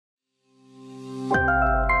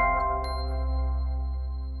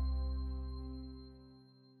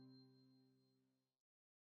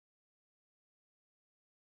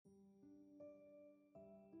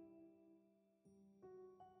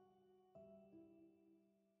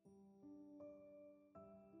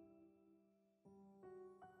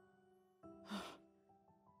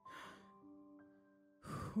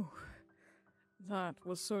Whew. That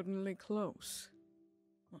was certainly close.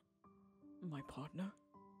 My partner?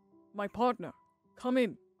 My partner! Come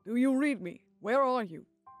in! Do you read me? Where are you?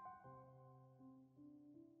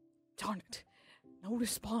 Darn it! No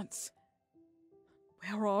response.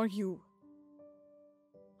 Where are you?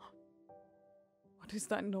 What is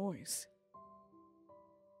that noise?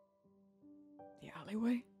 The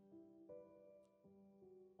alleyway?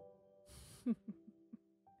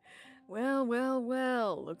 Well, well,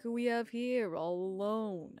 well, look who we have here, all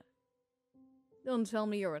alone. Don't tell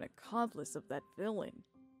me you're an accomplice of that villain.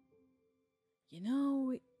 You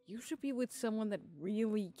know, you should be with someone that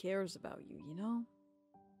really cares about you, you know?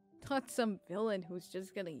 Not some villain who's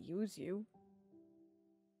just gonna use you.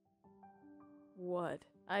 What?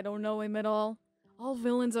 I don't know him at all? All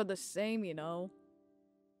villains are the same, you know.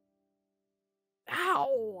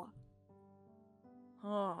 Ow!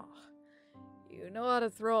 Oh, you know how to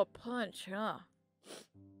throw a punch, huh?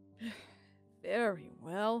 Very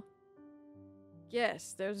well.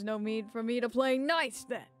 Guess there's no need for me to play nice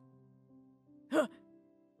then. Huh.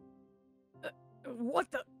 What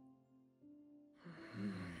the?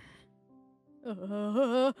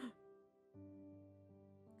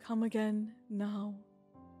 Come again now.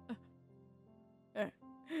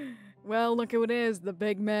 Well, look who it is. The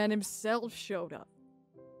big man himself showed up.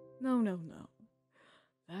 No, no, no.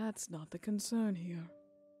 That's not the concern here.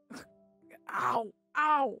 Ow!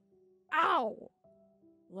 Ow! Ow!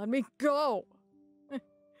 Let me go!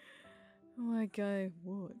 Like I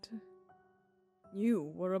would.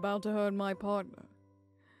 You were about to hurt my partner.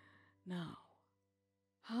 Now,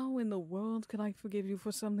 how in the world can I forgive you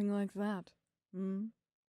for something like that? Hmm?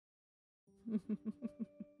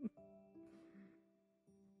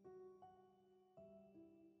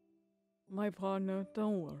 My partner,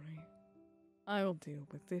 don't worry. I'll deal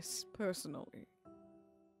with this personally.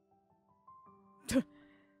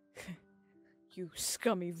 You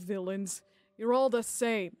scummy villains. You're all the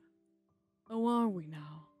same. Oh, are we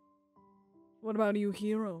now? What about you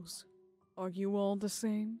heroes? Are you all the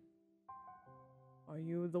same? Are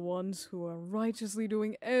you the ones who are righteously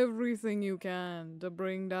doing everything you can to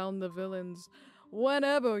bring down the villains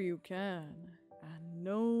whenever you can, and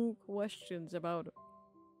no questions about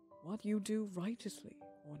what you do righteously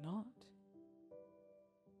or not?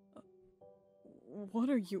 What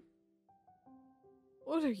are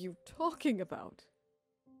you talking about?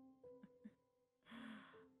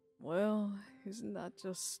 Well, isn't that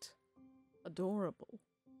just adorable?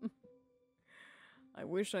 I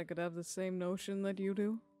wish I could have the same notion that you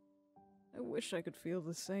do. I wish I could feel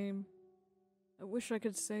the same. I wish I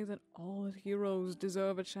could say that all heroes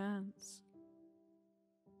deserve a chance.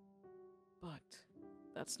 But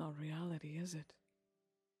that's not reality, is it?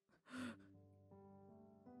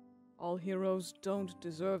 All heroes don't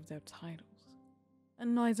deserve their titles,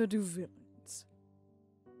 and neither do villains.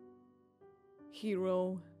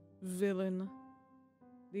 Hero, villain,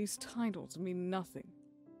 these titles mean nothing.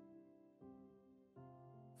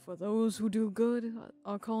 For those who do good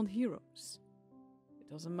are called heroes. It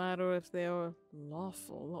doesn't matter if they are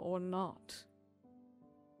lawful or not.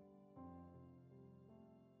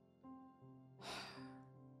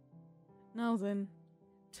 Now then,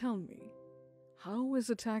 tell me, how is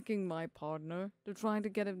attacking my partner to try to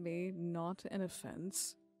get at me not an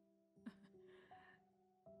offense?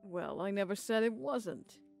 Well, I never said it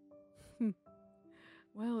wasn't.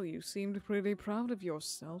 Well, you seemed pretty proud of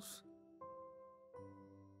yourself.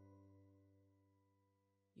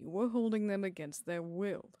 You were holding them against their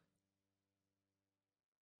will.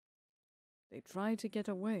 They tried to get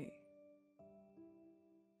away.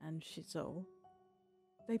 And so,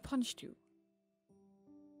 they punched you.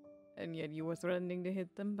 And yet you were threatening to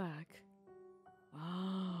hit them back.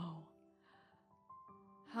 Wow.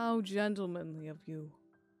 How gentlemanly of you.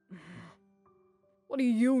 What do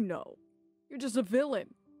you know? You're just a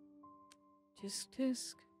villain. Tisk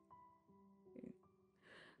tisk.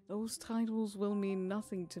 Those titles will mean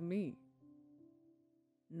nothing to me.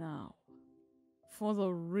 Now, for the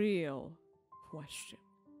real question.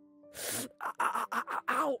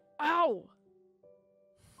 Ow! Ow!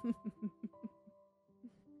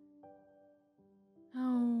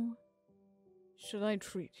 How should I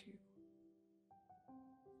treat you?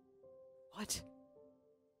 What?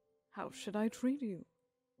 How should I treat you?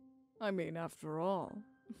 I mean, after all,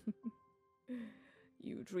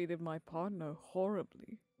 you treated my partner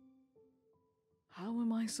horribly. How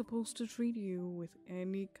am I supposed to treat you with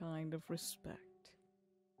any kind of respect?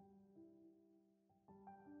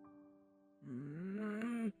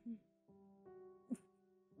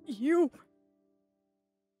 You!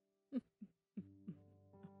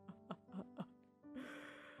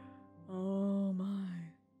 Oh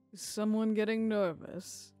my. Is someone getting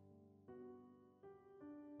nervous?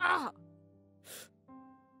 Ah!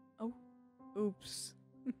 Oh, oops.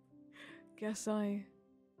 Guess I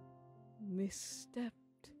misstepped.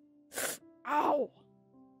 Ow!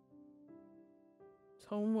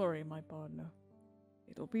 Don't worry, my partner.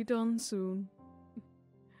 It'll be done soon.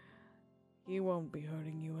 He won't be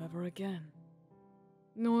hurting you ever again.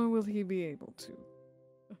 Nor will he be able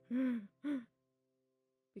to.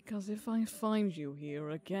 Because if I find you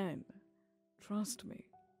here again, trust me,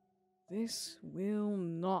 this will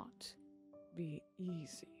not be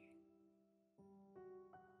easy.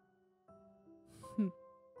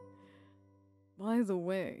 By the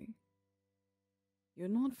way, you're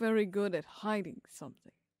not very good at hiding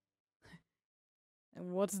something.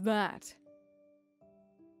 And what's that?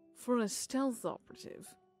 For a stealth operative.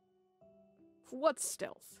 For what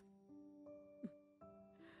stealth?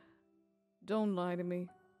 Don't lie to me.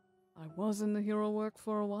 I was in the hero work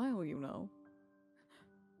for a while, you know.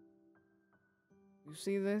 You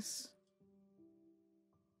see this?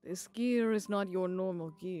 This gear is not your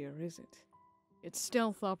normal gear, is it? It's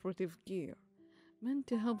stealth operative gear, meant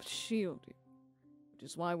to help shield you, which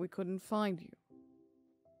is why we couldn't find you.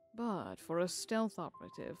 But for a stealth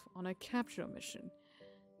operative on a capture mission,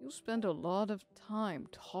 you spend a lot of time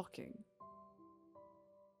talking.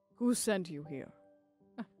 Who sent you here?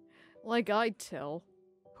 Like I'd tell.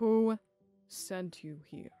 Who sent you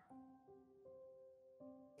here?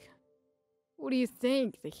 Who do you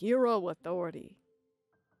think? The Hero Authority.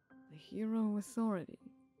 The Hero Authority?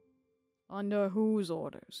 Under whose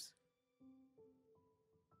orders?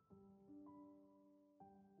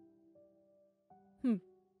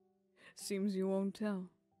 Seems you won't tell.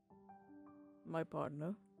 My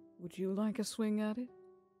partner, would you like a swing at it?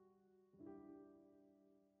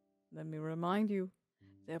 Let me remind you,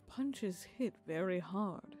 their punches hit very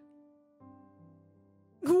hard.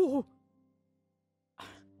 Ooh!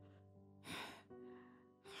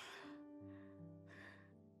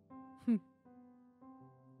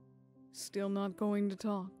 Still not going to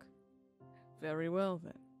talk? Very well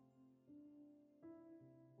then.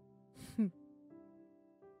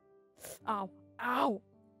 Ow! Ow!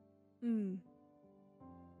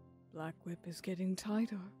 Black Whip is getting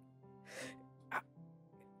tighter.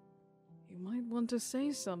 You might want to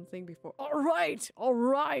say something before. Alright!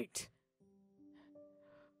 Alright!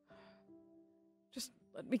 Just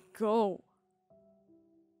let me go.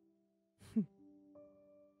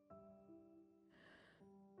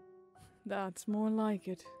 That's more like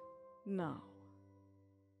it. Now.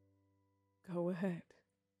 Go ahead.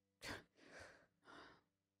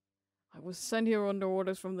 I was sent here under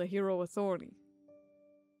orders from the Hero Authority.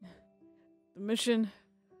 The mission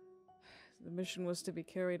was to be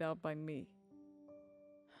carried out by me.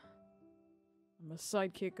 I'm a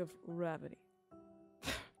sidekick of Gravity.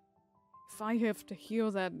 If I have to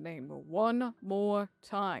hear that name one more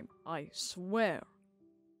time, I swear.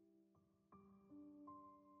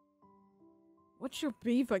 What's your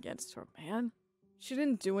beef against her, man? She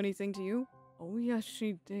didn't do anything to you. Oh, yes,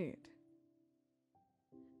 she did.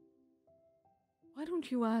 Why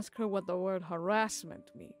don't you ask her what the word harassment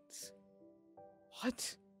means?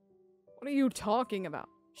 What? What are you talking about?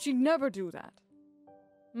 She'd never do that.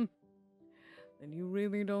 Then you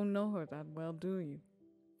really don't know her that well, do you?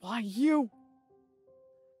 Why, you!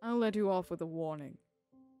 I'll let you off with a warning.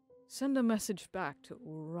 Send a message back to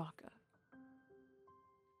Uraka.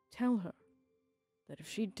 Tell her that if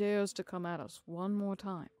she dares to come at us one more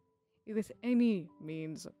time, with any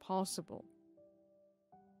means possible,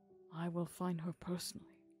 I will find her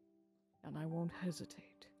personally, and I won't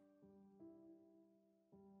hesitate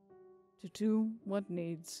to do what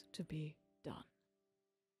needs to be done.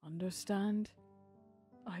 Understand?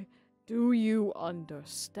 Do you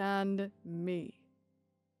understand me?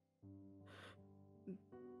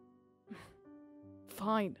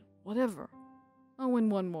 Fine, whatever. Oh, and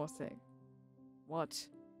one more thing. What?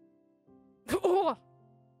 Oh!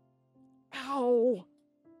 Ow!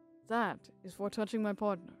 That is for touching my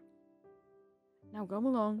partner. Now come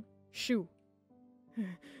along. Shoo.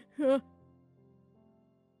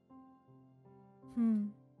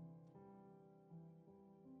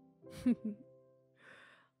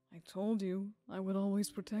 I told you I would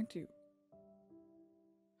always protect you.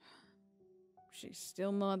 She's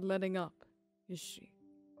still not letting up, is she?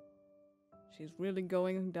 She's really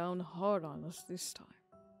going down hard on us this time.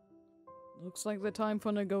 Looks like the time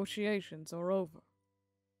for negotiations are over.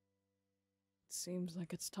 It seems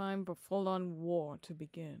like it's time for full-on war to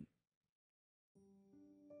begin.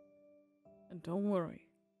 And don't worry.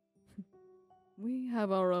 We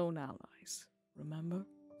have our own allies, remember?